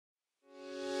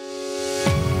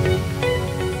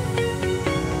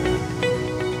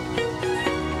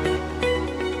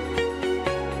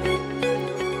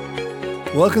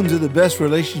Welcome to the Best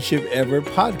Relationship Ever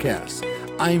podcast.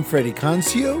 I'm Freddie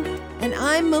Concio. And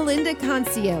I'm Melinda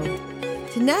Concio.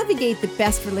 To navigate the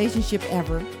best relationship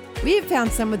ever, we have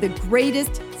found some of the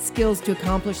greatest skills to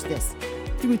accomplish this.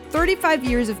 Through 35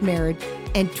 years of marriage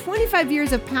and 25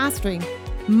 years of pastoring,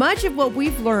 much of what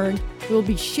we've learned will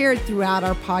be shared throughout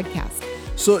our podcast.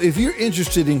 So if you're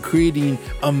interested in creating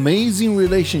amazing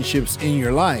relationships in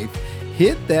your life,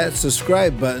 hit that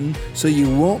subscribe button so you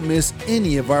won't miss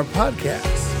any of our podcasts.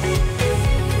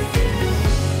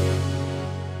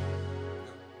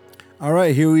 All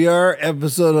right, here we are,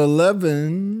 episode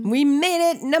 11. We made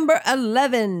it, number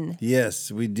 11.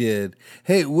 Yes, we did.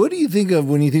 Hey, what do you think of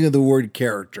when you think of the word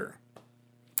character?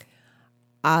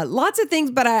 Lots of things,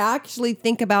 but I actually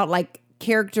think about like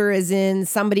character as in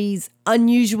somebody's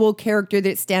unusual character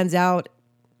that stands out.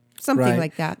 Something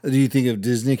like that. Do you think of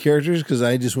Disney characters? Because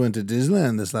I just went to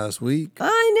Disneyland this last week.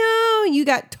 I know. You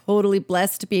got totally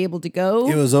blessed to be able to go.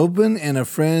 It was open and a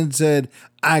friend said,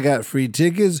 I got free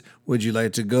tickets. Would you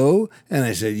like to go? And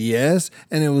I said, yes.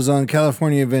 And it was on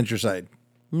California Adventure Side.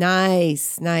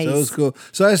 Nice. So it was cool.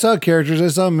 So I saw characters. I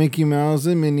saw Mickey Mouse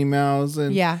and Minnie Mouse.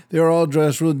 And they were all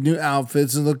dressed with new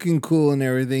outfits and looking cool and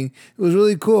everything. It was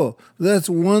really cool. That's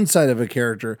one side of a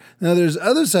character. Now there's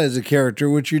other sides of character,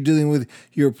 which you're dealing with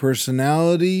your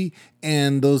personality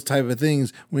and those type of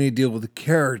things when you deal with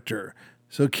character.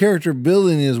 So character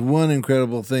building is one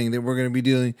incredible thing that we're going to be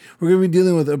dealing. We're going to be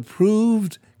dealing with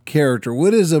approved character.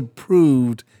 What is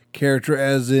approved character,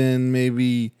 as in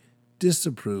maybe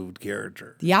disapproved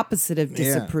character? The opposite of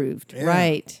disapproved,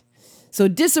 right? So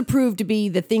disapproved to be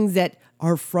the things that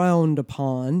are frowned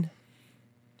upon.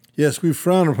 Yes, we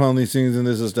frown upon these things in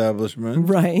this establishment.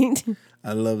 Right.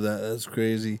 I love that. That's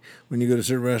crazy. When you go to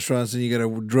certain restaurants and you got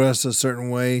to dress a certain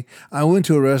way. I went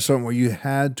to a restaurant where you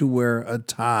had to wear a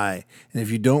tie. And if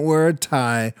you don't wear a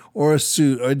tie or a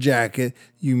suit or a jacket,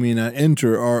 you may not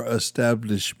enter our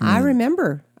establishment. I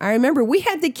remember. We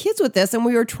had the kids with us and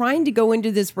we were trying to go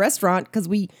into this restaurant because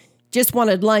we just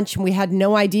wanted lunch and we had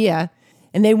no idea.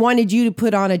 And they wanted you to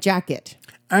put on a jacket.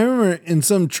 I remember in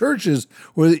some churches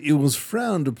where it was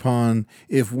frowned upon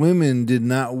if women did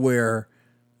not wear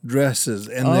dresses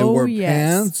and they wore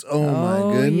pants. Oh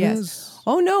my goodness. Yes.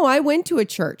 Oh no, I went to a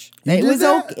church.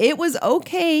 It was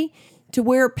okay to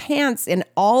wear pants in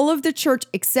all of the church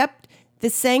except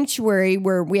the sanctuary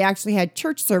where we actually had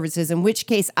church services, in which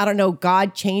case, I don't know,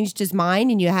 God changed his mind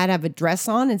and you had to have a dress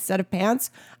on instead of pants.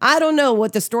 I don't know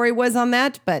what the story was on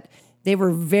that, but they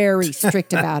were very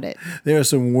strict about it. There are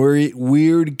some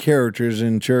weird characters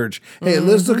in church. Hey,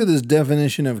 let's look at this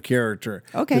definition of character.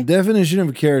 Okay. The definition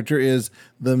of character is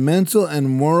the mental and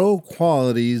moral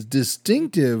qualities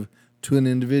distinctive to an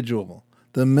individual.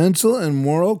 The mental and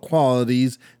moral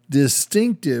qualities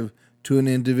distinctive to an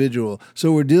individual.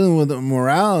 So we're dealing with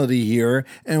morality here,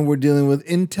 and we're dealing with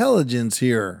intelligence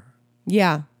here.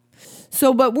 Yeah.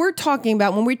 So, but we're talking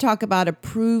about, when we talk about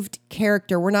approved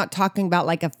character, we're not talking about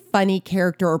like a funny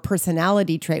character or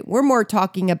personality trait. We're more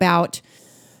talking about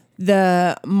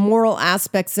the moral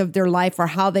aspects of their life or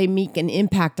how they make an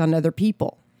impact on other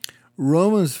people.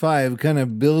 Romans 5 kind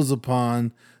of builds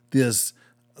upon this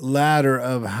ladder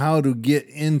of how to get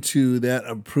into that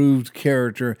approved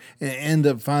character and end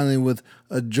up finally with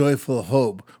a joyful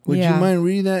hope. Would you mind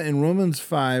reading that in Romans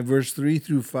 5, verse 3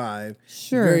 through 5?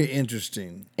 Sure. Very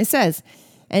interesting. It says,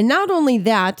 and not only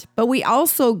that, but we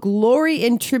also glory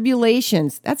in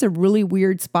tribulations. That's a really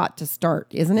weird spot to start,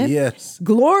 isn't it? Yes.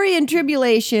 Glory in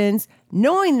tribulations,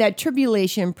 knowing that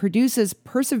tribulation produces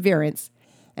perseverance,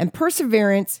 and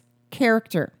perseverance,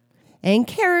 character, and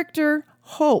character,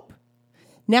 hope.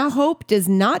 Now, hope does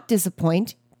not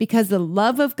disappoint because the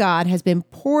love of God has been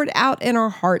poured out in our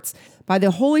hearts by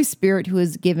the Holy Spirit who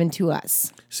is given to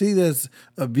us. See, that's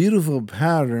a beautiful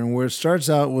pattern where it starts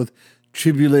out with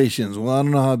tribulations. Well, I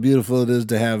don't know how beautiful it is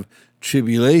to have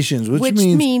tribulations, which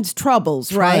means troubles,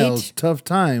 trials, right? Tough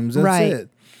times. That's it.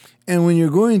 And when you're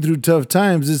going through tough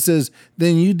times, it says,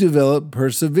 then you develop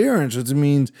perseverance, which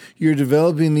means you're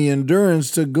developing the endurance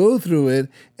to go through it,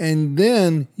 and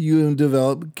then you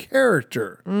develop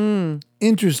character.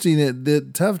 Interesting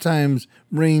that tough times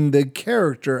bring the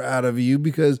character out of you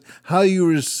because how you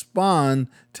respond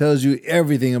tells you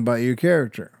everything about your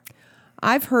character.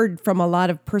 I've heard from a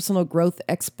lot of personal growth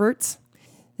experts.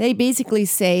 They basically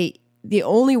say the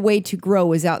only way to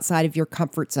grow is outside of your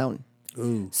comfort zone.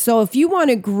 Ooh. So if you want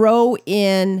to grow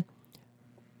in,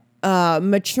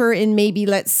 mature in maybe,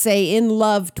 let's say, in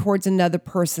love towards another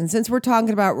person, since we're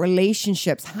talking about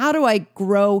relationships, how do I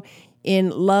grow in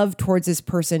love towards this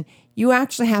person? You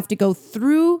actually have to go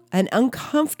through an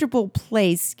uncomfortable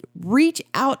place, reach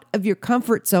out of your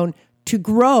comfort zone to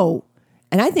grow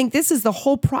And I think this is the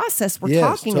whole process we're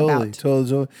talking about.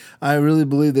 Totally. I really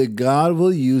believe that God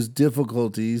will use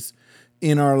difficulties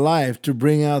in our life to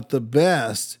bring out the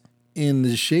best in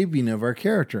the shaping of our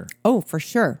character. Oh, for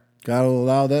sure. God will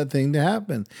allow that thing to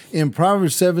happen. In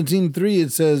Proverbs 17:3,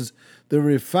 it says, the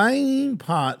refining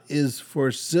pot is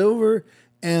for silver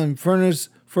and furnace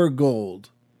for gold,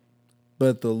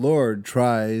 but the Lord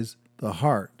tries the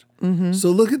heart. Mm-hmm.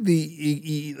 So look at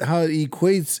how it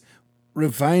equates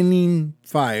refining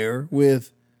fire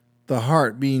with the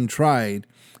heart being tried.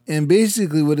 And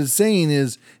basically what it's saying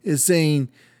is saying,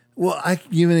 well, I can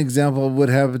give an example of what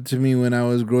happened to me when I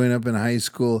was growing up in high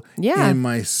school in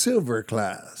my silver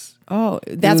class. Oh,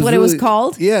 that's what it was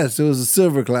called? Yes, it was a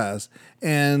silver class.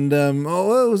 And it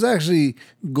was actually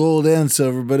gold and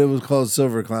silver, but it was called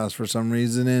silver class for some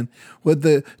reason. And what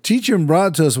the teacher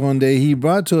brought to us one day, he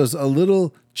brought to us a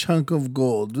little chunk of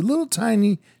gold, a little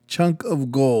tiny chunk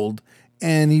of gold,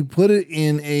 and he put it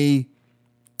in a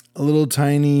little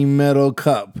tiny metal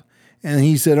cup. And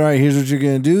he said, all right, here's what you're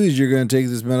going to do is you're going to take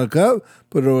this metal cup,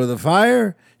 put it over the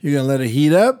fire, you're going to let it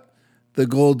heat up, the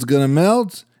gold's going to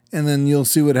melt, and then you'll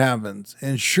see what happens.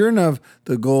 And sure enough,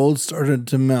 the gold started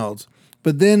to melt.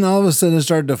 But then all of a sudden it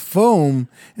started to foam,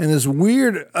 and this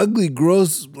weird, ugly,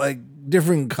 gross, like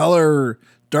different color,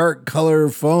 dark color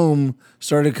foam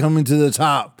started coming to the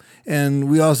top. And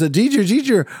we all said,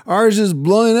 teacher, ours is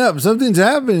blowing up. Something's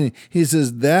happening. He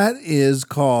says, that is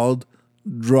called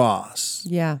dross.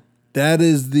 Yeah. That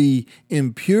is the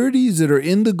impurities that are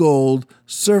in the gold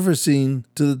surfacing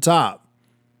to the top.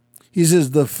 He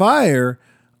says the fire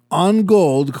on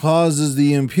gold causes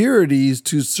the impurities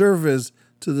to surface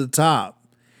to the top.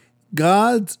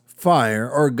 God's fire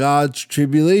or God's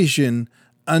tribulation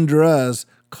under us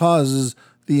causes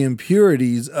the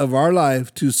impurities of our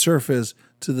life to surface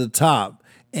to the top.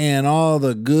 And all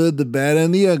the good, the bad,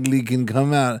 and the ugly can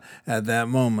come out at that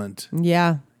moment.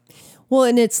 Yeah. Well,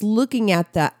 and it's looking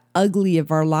at the ugly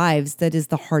of our lives that is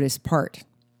the hardest part.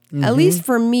 Mm-hmm. At least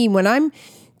for me, when I'm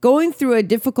going through a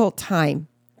difficult time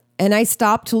and I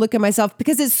stop to look at myself,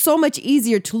 because it's so much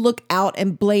easier to look out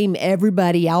and blame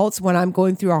everybody else when I'm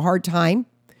going through a hard time.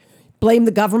 Blame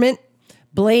the government,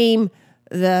 blame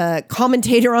the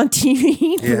commentator on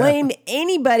TV, blame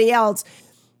anybody else.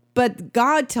 But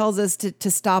God tells us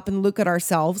to stop and look at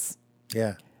ourselves.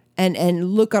 Yeah.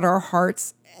 And look at our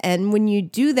hearts. And when you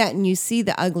do that and you see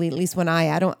the ugly, at least when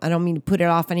I don't mean to put it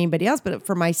off on anybody else, but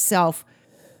for myself,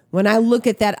 when I look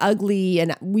at that ugly,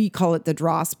 and we call it the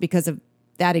dross because of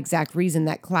that exact reason,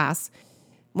 that class,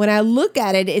 when I look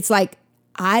at it, it's like,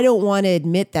 I don't want to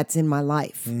admit that's in my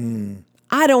life.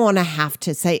 I don't want to have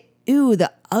to say, ooh,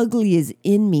 the ugly is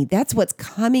in me. That's what's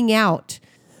coming out.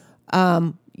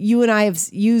 You and I have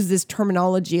used this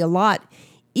terminology a lot,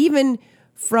 even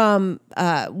from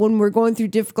when we're going through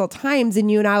difficult times,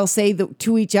 and you and I will say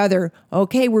to each other,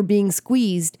 okay, we're being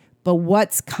squeezed, but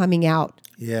what's coming out?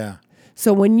 Yeah.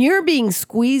 So when you're being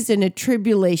squeezed in a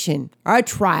tribulation, a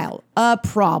trial, a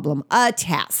problem, a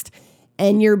test,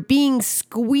 and you're being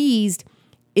squeezed,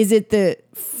 is it the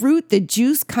fruit, the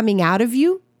juice coming out of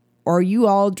you? Or are you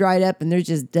all dried up and there's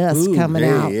just dust coming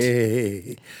out?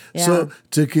 Hey. Yeah. So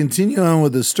to continue on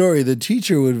with the story, the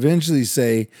teacher would eventually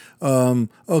say,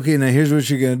 okay, now here's what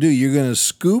you're going to do. You're going to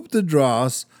scoop the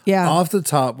dross off the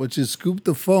top, which is scoop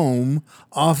the foam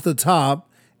off the top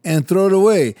and throw it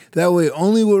away. That way,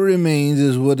 only what remains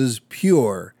is what is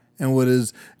pure and what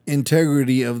is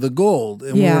integrity of the gold.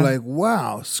 And we're like,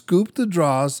 wow, scoop the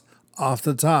dross off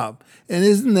the top. And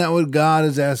isn't that what God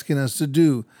is asking us to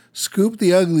do? Scoop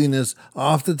the ugliness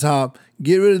off the top,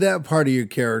 get rid of that part of your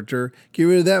character, get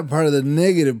rid of that part of the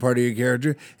negative part of your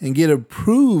character, and get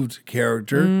approved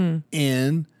character,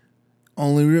 and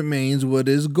only remains what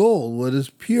is gold, what is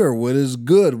pure, what is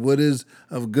good, what is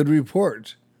of good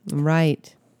report.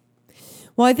 Right.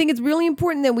 Well, I think it's really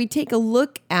important that we take a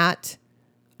look at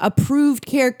approved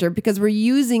character, because we're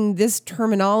using this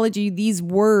terminology, these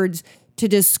words, to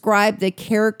describe the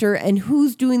character and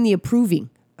who's doing the approving.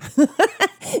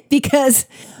 Because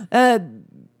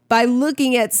by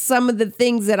looking at some of the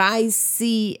things that I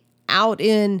see out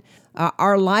in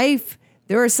our life,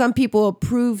 there are some people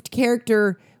approved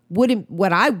character wouldn't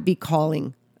what I'd be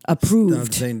calling approved. Not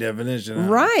the same definition.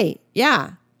 Right.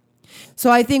 Yeah.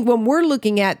 So I think when we're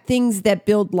looking at things that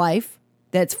build life,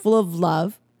 that's full of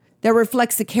love, that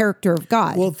reflects the character of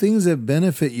God. Well, things that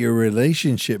benefit your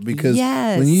relationship, because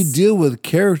when you deal with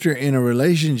character in a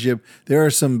relationship, there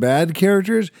are some bad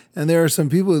characters and there are some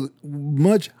people with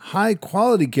much high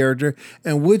quality character.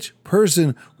 And which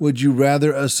person would you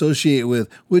rather associate with?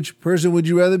 Which person would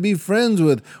you rather be friends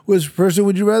with? Which person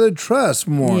would you rather trust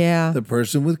more? Yeah. The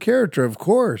person with character, of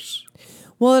course.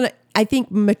 Well, I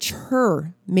think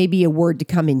mature may be a word to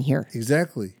come in here.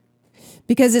 Exactly.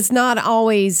 Because it's not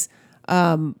always,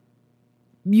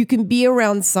 you can be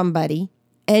around somebody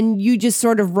and you just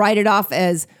sort of write it off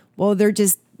as, well,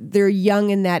 they're young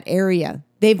in that area.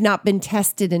 They've not been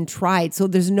tested and tried. So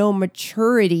there's no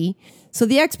maturity. So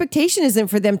the expectation isn't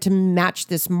for them to match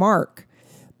this mark.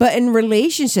 But in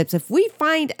relationships, if we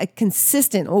find a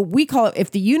consistent, or we call it, if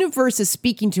the universe is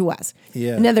speaking to us,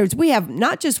 in other words, we have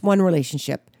not just one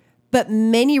relationship, but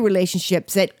many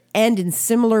relationships that end in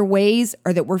similar ways,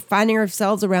 or that we're finding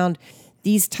ourselves around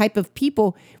these type of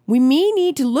people, we may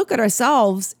need to look at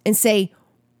ourselves and say,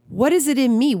 what is it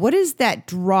in me? What is that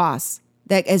dross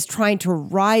that is trying to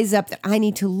rise up that I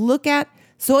need to look at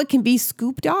so it can be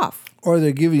scooped off? Or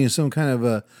they're giving you some kind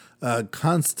of a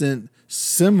constant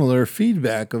similar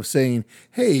feedback of saying,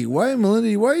 hey, why,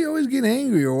 Melinda, why are you always getting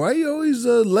angry? Or why are you always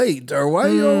late? Or why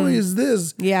are you always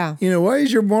this? Yeah. Why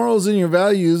is your morals and your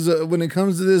values when it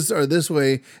comes to this are this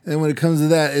way, and when it comes to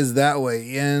that is that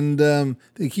way? And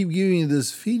they keep giving you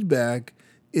this feedback.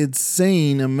 It's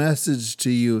saying a message to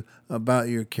you about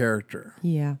your character.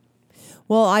 Yeah.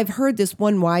 Well, I've heard this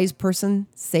one wise person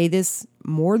say this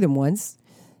more than once.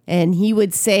 And he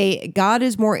would say, God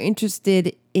is more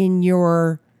interested in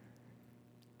your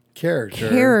character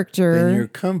than your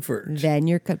comfort. Do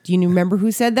you remember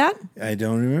who said that? I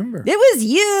don't remember. It was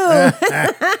you.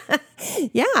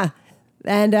 Yeah.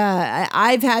 And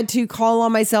I've had to call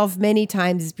on myself many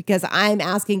times because I'm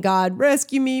asking God,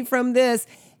 rescue me from this.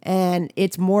 And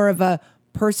it's more of a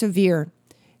persevere.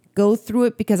 Go through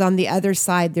it, because on the other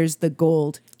side, there's the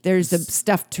gold. There's the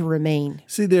stuff to remain.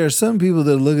 See, there are some people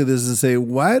that look at this and say,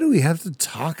 why do we have to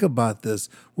talk about this?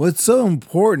 What's so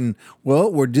important? Well,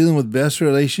 we're dealing with best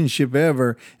relationship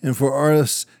ever. And for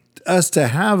us to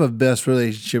have a best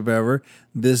relationship ever,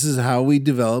 this is how we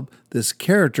develop this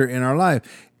character in our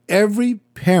life. Every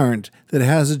parent that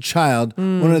has a child,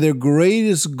 one of their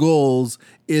greatest goals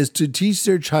is to teach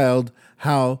their child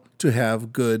how to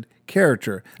have good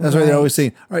character. That's why they're always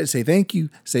saying, all right, say thank you,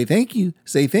 say thank you,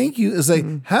 say thank you. It's like,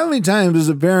 how many times does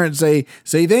a parent say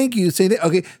thank you,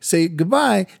 okay, say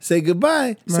goodbye, say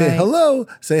hello,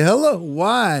 say hello.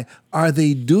 Why are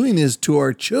they doing this to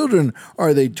our children?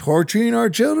 Are they torturing our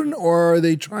children, or are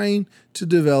they trying to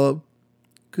develop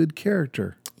good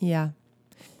character? Yeah.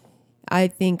 I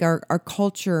think our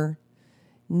culture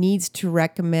needs to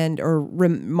recommend or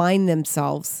remind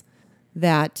themselves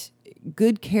that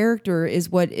good character is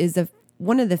what is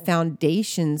one of the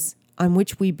foundations on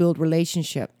which we build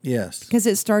relationship. Yes. Because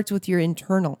it starts with your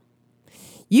internal.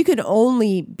 You can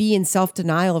only be in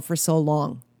self-denial for so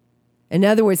long. In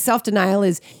other words, self-denial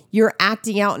is you're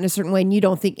acting out in a certain way and you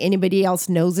don't think anybody else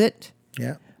knows it.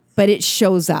 Yeah. But it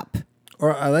shows up.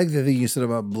 Or I like the thing you said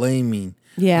about blaming.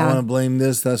 Yeah. I want to blame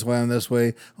this. That's why I'm this way.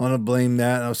 I want to blame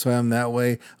that. That's why I'm that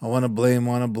way. I want to blame.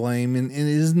 And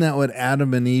isn't that what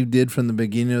Adam and Eve did from the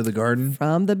beginning of the garden?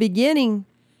 From the beginning.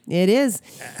 It is.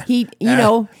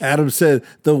 Adam said,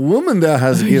 the woman thou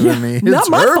hast given me, it's not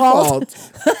my her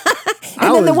fault.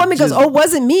 And then the woman goes, oh, it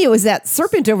wasn't me. It was that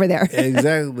serpent over there.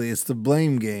 Exactly. It's the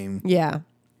blame game. Yeah.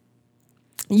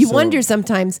 You wonder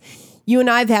sometimes, you and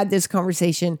I have had this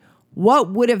conversation, what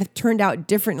would have turned out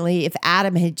differently if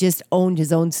Adam had just owned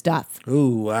his own stuff?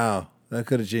 Ooh, wow. That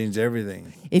could have changed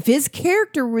everything. If his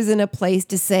character was in a place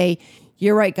to say,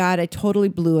 you're right, God, I totally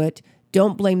blew it.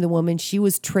 Don't blame the woman. She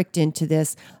was tricked into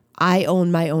this. I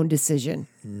own my own decision.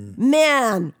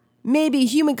 Man, maybe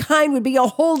humankind would be a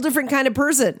whole different kind of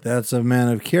person. That's a man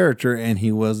of character, and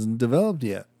he wasn't developed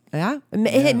yet. Yeah.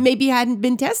 Maybe hadn't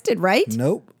been tested, right?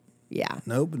 Nope. Yeah.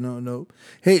 Nope.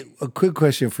 Hey, a quick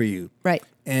question for you. Right.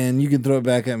 And you can throw it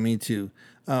back at me too.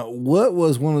 What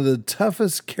was one of the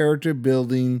toughest character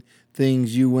building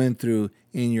things you went through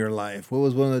in your life? What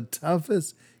was one of the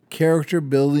toughest character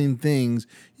building things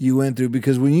you went through?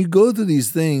 Because when you go through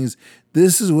these things,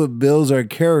 this is what builds our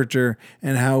character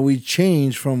and how we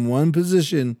change from one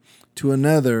position to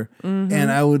another. Mm-hmm.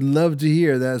 And I would love to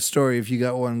hear that story if you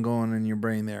got one going in your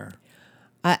brain there.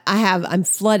 I'm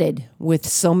flooded with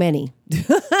so many.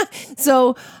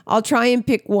 So I'll try and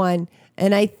pick one.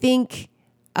 And I think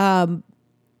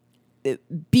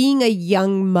being a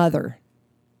young mother,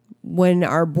 when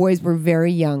our boys were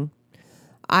very young,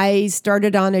 I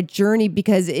started on a journey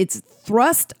because it's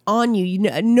thrust on you.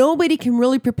 Nobody can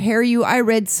really prepare you. I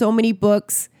read so many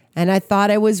books and I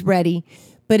thought I was ready,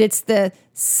 but it's the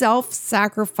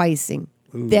self-sacrificing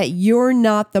that you're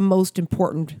not the most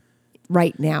important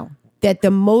right now. That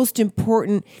the most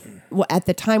important at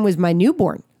the time was my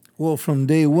newborn. Well, from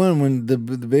day one, when the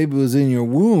baby was in your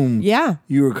womb, yeah,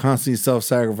 you were constantly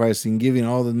self-sacrificing, giving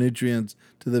all the nutrients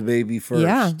to the baby first.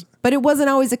 Yeah. But it wasn't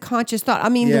always a conscious thought. I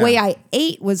mean, the way I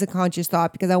ate was a conscious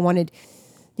thought because I wanted,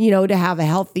 to have a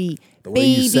healthy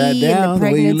baby in the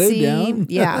pregnancy.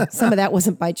 Yeah. Some of that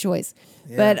wasn't by choice.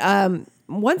 Yeah. But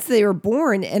once they were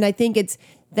born, and I think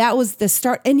that was the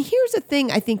start. And here's the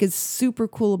thing I think is super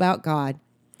cool about God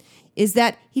is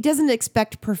that he doesn't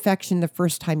expect perfection the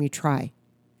first time you try.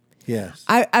 Yes.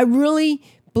 I really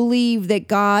believe that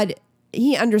God,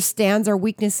 he understands our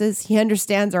weaknesses. He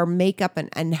understands our makeup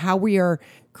and how we are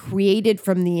created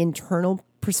from the internal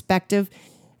perspective.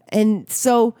 And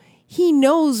so he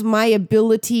knows my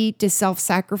ability to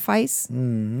self-sacrifice.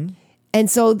 Mm-hmm.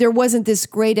 And so there wasn't this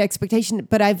great expectation,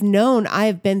 but I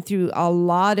have been through a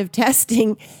lot of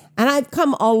testing and I've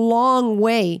come a long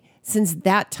way since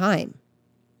that time.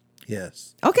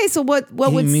 Yes. Okay, so what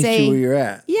would say you where you're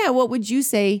at? Yeah, what would you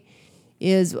say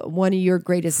is one of your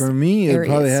greatest For me, areas? It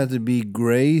probably had to be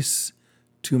grace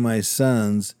to my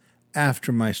sons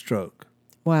after my stroke.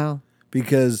 Wow.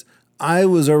 Because I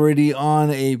was already on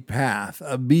a path,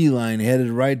 a beeline headed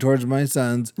right towards my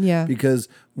sons. Yeah. Because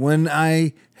when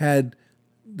I had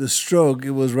the stroke,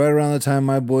 it was right around the time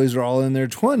my boys were all in their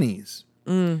 20s.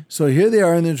 So here they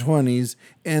are in their 20s,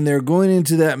 and they're going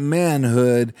into that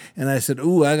manhood. And I said,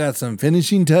 ooh, I got some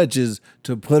finishing touches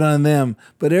to put on them.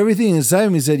 But everything inside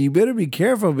me said, you better be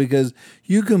careful because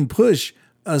you can push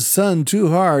a son too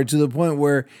hard to the point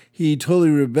where he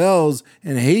totally rebels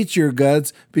and hates your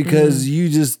guts because you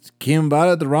just came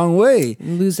about it the wrong way.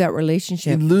 You lose that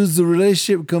relationship. You lose the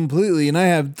relationship completely. And I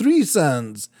have 3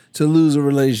 sons to lose a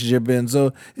relationship in.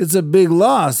 So it's a big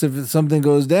loss if something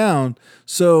goes down.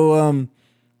 So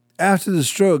after the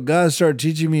stroke, God started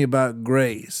teaching me about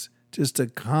grace. Just to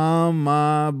calm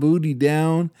my booty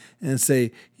down and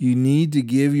say, you need to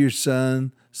give your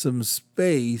son some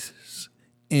space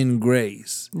in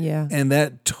grace. Yeah. And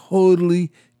that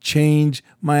totally changed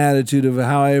my attitude of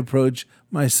how I approach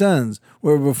my sons.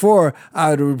 Where before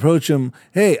I would reproach them,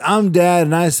 hey, I'm dad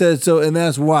and I said so and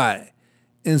that's why.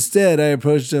 Instead, I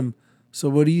approached them, so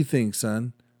what do you think,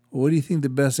 son? What do you think the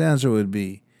best answer would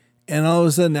be? And all of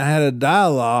a sudden I had a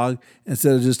dialogue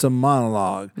instead of just a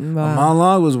monologue. Wow. A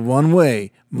monologue was one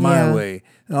way, my way.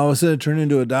 And all of a sudden it turned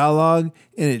into a dialogue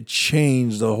and it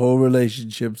changed the whole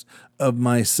relationships of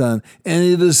my son. And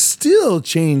it is still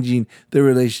changing the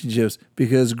relationships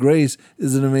because grace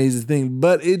is an amazing thing.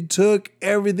 But it took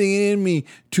everything in me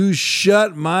to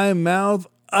shut my mouth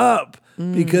up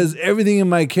because everything in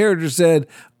my character said,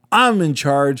 I'm in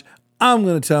charge. I'm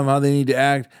going to tell them how they need to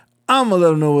act. I'm going to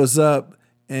let them know what's up.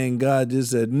 And God just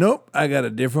said, nope, I got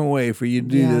a different way for you to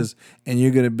do this. And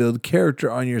you're going to build character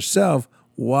on yourself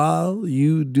while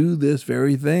you do this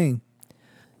very thing.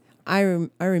 I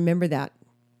remember that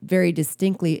very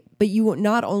distinctly. But you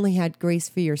not only had grace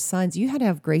for your sons, you had to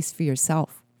have grace for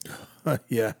yourself.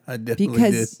 Yeah, I definitely did.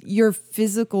 Because your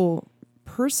physical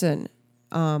person,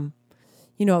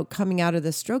 coming out of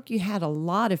the stroke, you had a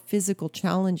lot of physical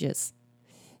challenges.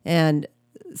 And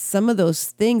some of those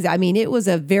things, I mean, it was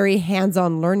a very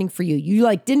hands-on learning for you. You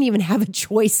didn't even have a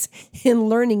choice in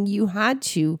learning. You had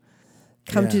to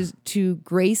come to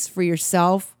grace for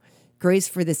yourself, grace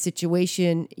for the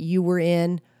situation you were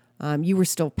in. You were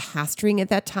still pastoring at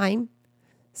that time.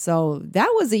 So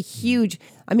that was a huge,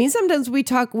 sometimes we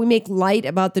make light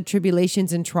about the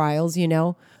tribulations and trials,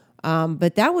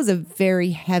 but that was a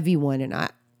very heavy one. And I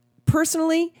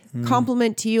personally,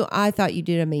 compliment to you. I thought you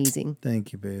did amazing.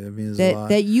 Thank you, babe. That means a lot.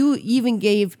 That you even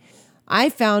gave, I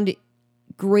found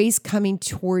grace coming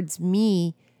towards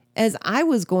me as I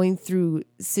was going through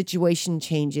situation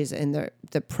changes and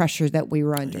the pressure that we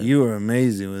were under. You were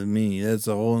amazing with me. That's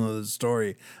a whole nother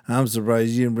story. I'm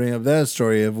surprised you didn't bring up that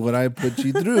story of what I put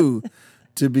you through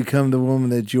to become the woman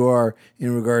that you are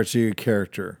in regards to your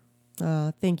character.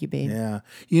 Thank you, babe. Yeah.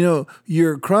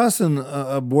 You're crossing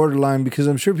a borderline because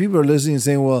I'm sure people are listening and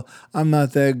saying, well, I'm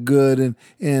not that good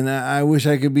and I wish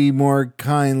I could be more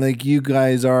kind like you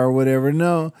guys are or whatever.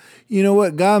 No, you know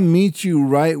what? God meets you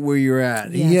right where you're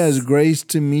at. Yes. He has grace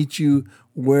to meet you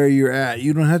where you're at.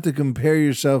 You don't have to compare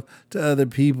yourself to other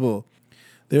people.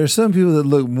 There are some people that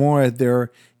look more at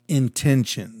their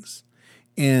intentions.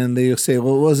 And they'll say,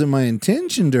 well, it wasn't my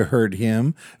intention to hurt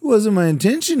him. It wasn't my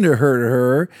intention to hurt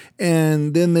her.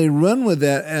 And then they run with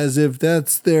that as if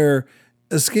that's their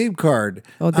escape card.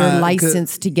 Oh, their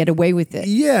license to get away with it.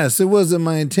 Yes, it wasn't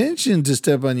my intention to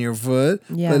step on your foot,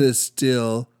 but it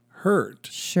still hurt.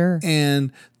 Sure.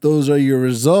 And those are your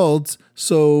results.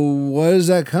 So where does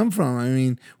that come from?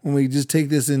 When we just take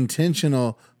this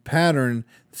intentional pattern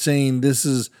saying this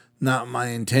is not my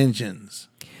intentions.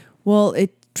 Well,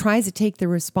 it tries to take the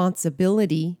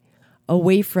responsibility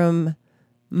away from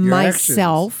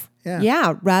myself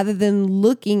Yeah, rather than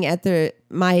looking at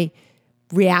my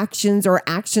reactions or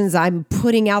actions I'm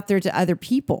putting out there to other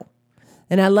people.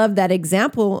 And I love that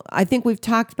example. I think we've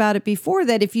talked about it before,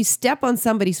 that if you step on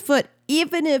somebody's foot,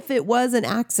 even if it was an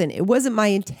accident, it wasn't my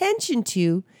intention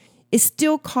to, it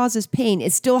still causes pain.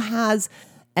 It still has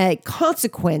a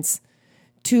consequence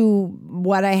to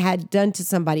what I had done to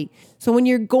somebody. So when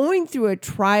you're going through a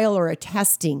trial or a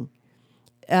testing,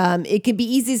 it can be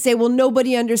easy to say, well,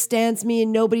 nobody understands me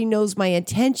and nobody knows my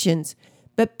intentions.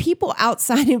 But people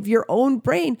outside of your own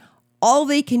brain, all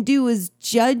they can do is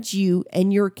judge you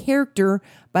and your character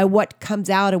by what comes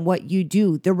out and what you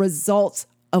do, the results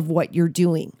of what you're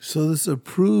doing. So this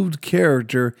approved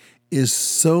character is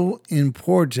so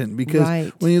important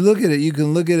because when you look at it, you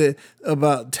can look at it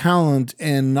about talent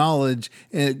and knowledge,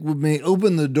 and it may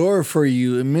open the door for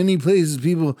you. In many places,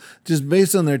 people just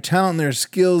based on their talent, their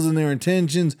skills, and their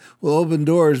intentions will open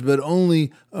doors, but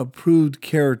only approved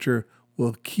character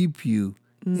will keep you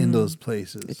in those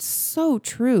places. It's so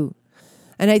true.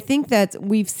 And I think that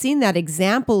we've seen that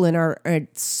example in our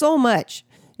so much.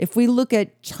 If we look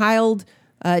at child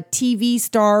TV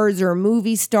stars or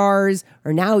movie stars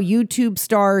or now YouTube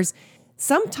stars,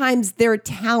 sometimes their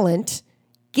talent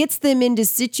gets them into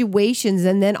situations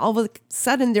and then all of a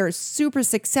sudden they're super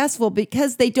successful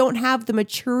because they don't have the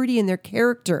maturity in their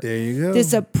character. There you go.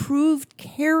 This approved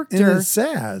character. And it's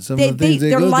sad. Some of the things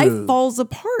their life through. falls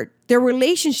apart. Their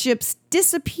relationships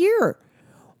disappear.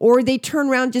 Or they turn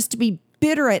around just to be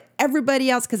bitter at everybody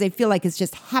else because they feel like it's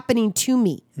just happening to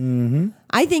me. Mm-hmm.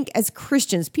 I think as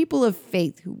Christians, people of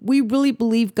faith, we really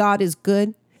believe God is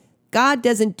good. God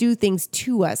doesn't do things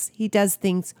to us. He does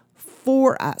things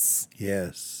for us.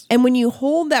 Yes. And when you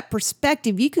hold that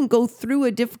perspective, you can go through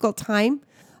a difficult time,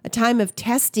 a time of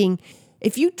testing.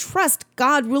 If you trust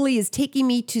God really is taking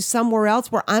me to somewhere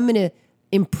else where I'm going to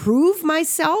improve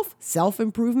myself,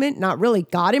 self-improvement, not really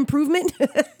God improvement,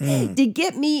 to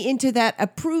get me into that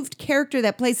approved character,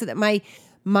 that place that my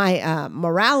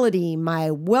morality, my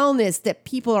wellness, that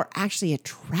people are actually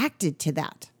attracted to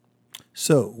that.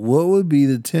 So what would be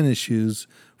the tennis shoes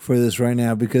for this right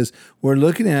now? Because we're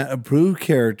looking at approved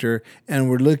character and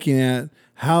we're looking at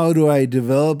how do I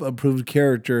develop approved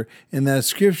character? And that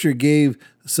scripture gave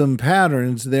some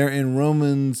patterns there in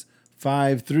Romans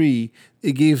 5:3.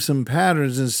 It gave some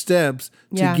patterns and steps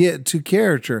to get to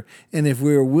character. And if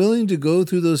we are willing to go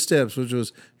through those steps, which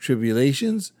was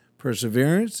tribulations,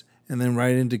 perseverance, and then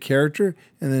right into character,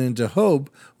 and then into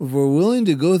hope, if we're willing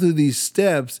to go through these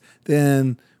steps,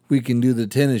 then we can do the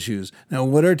tennis shoes. Now,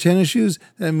 what are tennis shoes?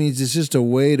 That means it's just a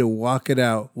way to walk it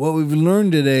out. What we've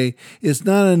learned today, it's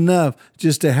not enough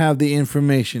just to have the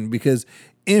information, because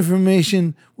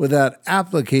information without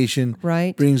application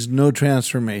brings no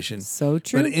transformation. So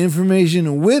true. But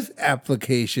information with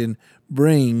application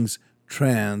brings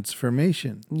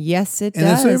transformation. Yes, it does. And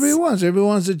that's what everybody wants. Everybody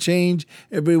wants to change.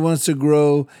 Everybody wants to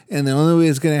grow. And the only way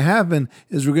it's going to happen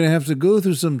is we're going to have to go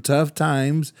through some tough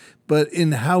times. But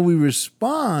in how we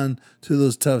respond to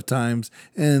those tough times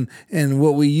and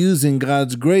what we use in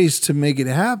God's grace to make it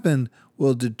happen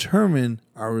will determine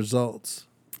our results.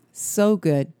 So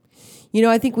good. You know,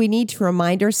 I think we need to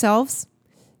remind ourselves,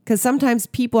 because sometimes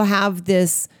people have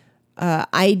this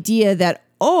idea that,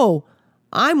 oh,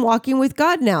 I'm walking with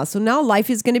God now, so now life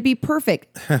is going to be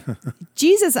perfect.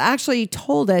 Jesus actually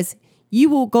told us, you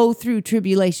will go through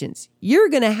tribulations. You're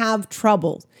going to have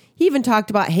trouble. He even talked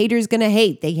about haters going to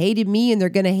hate. They hated me and they're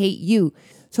going to hate you.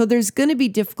 So there's going to be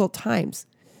difficult times.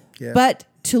 Yeah. But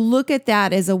to look at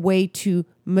that as a way to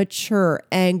mature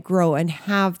and grow and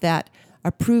have that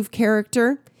approved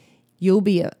character, you'll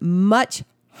be a much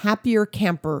happier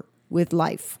camper with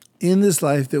life. In this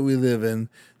life that we live in,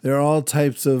 there are all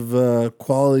types of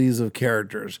qualities of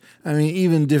characters. I mean,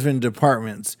 even different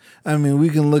departments. I mean, we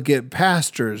can look at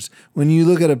pastors. When you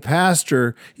look at a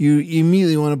pastor, you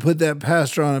immediately want to put that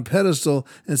pastor on a pedestal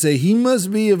and say, he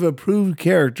must be of approved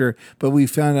character. But we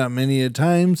found out many a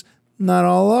times, not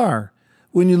all are.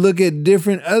 When you look at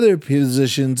different other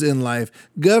positions in life,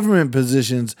 government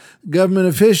positions, government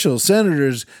officials,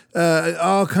 senators,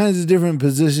 all kinds of different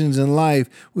positions in life,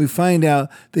 we find out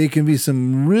they can be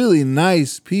some really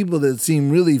nice people that seem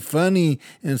really funny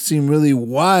and seem really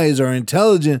wise or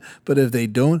intelligent. But if they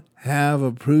don't have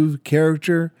approved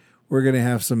character, we're going to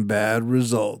have some bad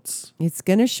results. It's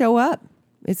going to show up.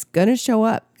 It's going to show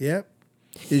up. Yep.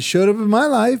 It showed up in my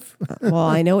life. Well,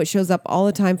 I know it shows up all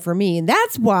the time for me. And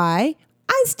that's why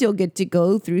I still get to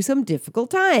go through some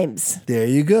difficult times. There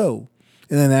you go.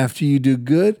 And then after you do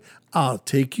good, I'll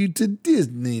take you to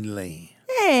Disneyland.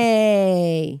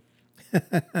 Hey.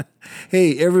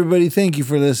 Hey, everybody, thank you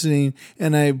for listening.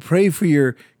 And I pray for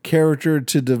your character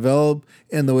to develop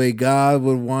in the way God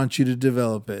would want you to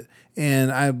develop it.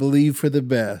 And I believe for the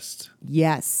best.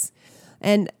 Yes.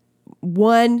 And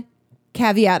one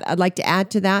caveat I'd like to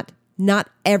add to that, not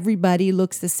everybody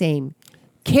looks the same.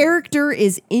 Character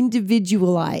is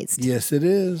individualized. Yes, it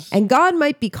is. And God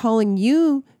might be calling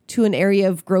you to an area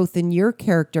of growth in your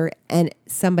character and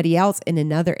somebody else in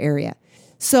another area.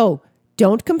 So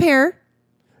don't compare,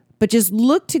 but just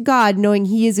look to God knowing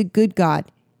He is a good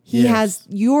God. He has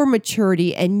your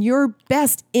maturity and your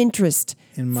best interest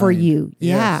for you.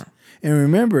 Yes. Yeah. And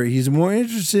remember, He's more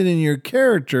interested in your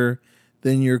character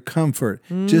than your comfort.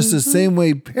 Just the same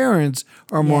way parents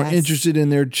are more interested in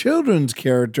their children's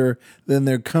character than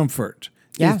their comfort.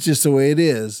 Yeah. It's just the way it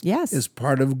is. Yes. It's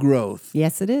part of growth.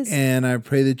 Yes, it is. And I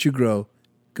pray that you grow.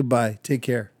 Goodbye. Take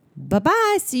care.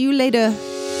 Bye-bye. See you later.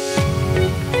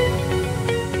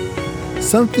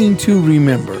 Something to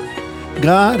remember.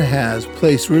 God has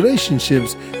placed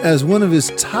relationships as one of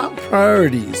His top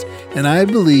priorities, and I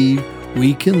believe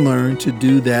we can learn to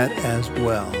do that as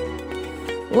well.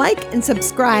 Like and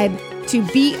subscribe to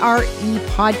BRE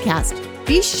Podcast.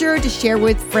 Be sure to share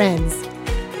with friends.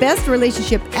 Best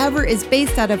Relationship Ever is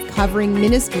based out of Covering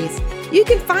Ministries. You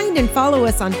can find and follow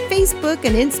us on Facebook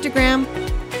and Instagram.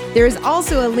 There is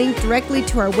also a link directly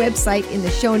to our website in the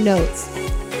show notes.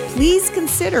 Please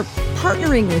consider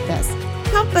partnering with us.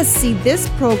 Help us see this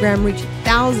program reach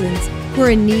thousands who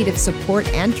are in need of support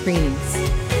and trainings.